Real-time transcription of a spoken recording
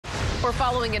We're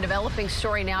following a developing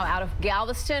story now out of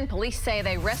Galveston. Police say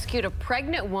they rescued a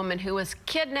pregnant woman who was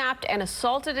kidnapped and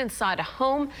assaulted inside a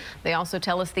home. They also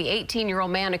tell us the 18-year-old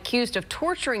man accused of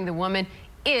torturing the woman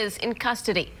is in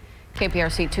custody.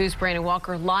 KPRC 2's Brandon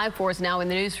Walker live for us now in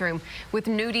the newsroom with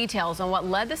new details on what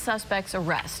led the suspect's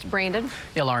arrest. Brandon?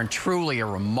 Yeah, Lauren, truly a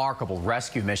remarkable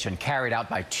rescue mission carried out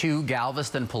by 2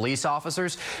 Galveston police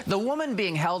officers. The woman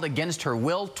being held against her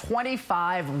will,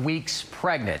 25 weeks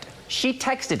pregnant. She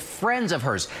texted friends of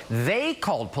hers. They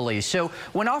called police. So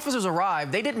when officers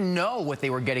arrived, they didn't know what they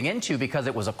were getting into because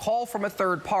it was a call from a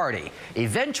third party.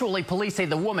 Eventually, police say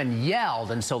the woman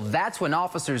yelled, and so that's when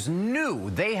officers knew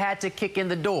they had to kick in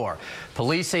the door.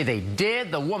 Police say they did.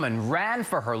 The woman ran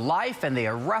for her life, and they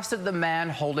arrested the man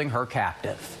holding her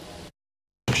captive.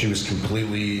 She was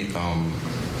completely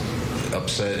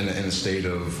upset in a state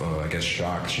of, I guess,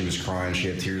 shock. She was crying. She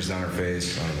had tears down her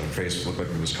face. Her face looked like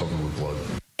it was covered with blood.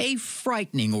 A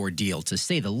frightening ordeal, to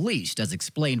say the least, as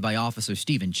explained by Officer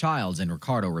Stephen Childs and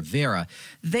Ricardo Rivera.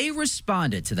 They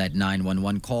responded to that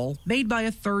 911 call made by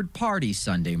a third party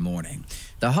Sunday morning.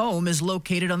 The home is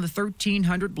located on the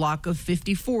 1300 block of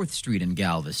 54th Street in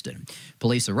Galveston.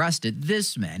 Police arrested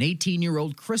this man,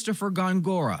 18-year-old Christopher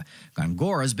Gongora.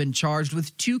 Gongora's been charged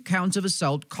with 2 counts of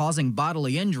assault causing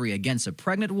bodily injury against a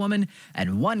pregnant woman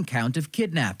and 1 count of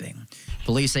kidnapping.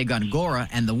 Police say Gongora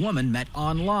and the woman met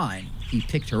online. He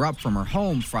picked her up from her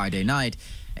home Friday night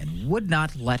and would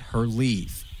not let her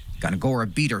leave.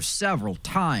 Gongora beat her several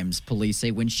times, police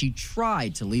say, when she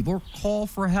tried to leave or call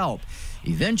for help.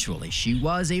 Eventually, she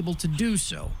was able to do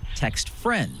so. Text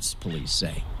friends, police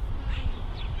say.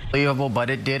 Unbelievable, but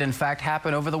it did in fact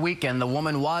happen over the weekend. The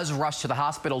woman was rushed to the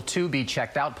hospital to be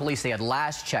checked out. Police say at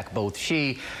last check both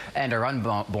she and her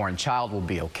unborn child will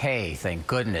be okay, thank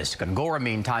goodness. Gongora,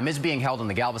 meantime, is being held in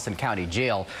the Galveston County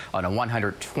Jail on a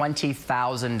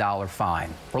 $120,000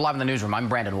 fine. We're live in the newsroom. I'm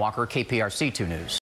Brandon Walker, KPRC 2 News.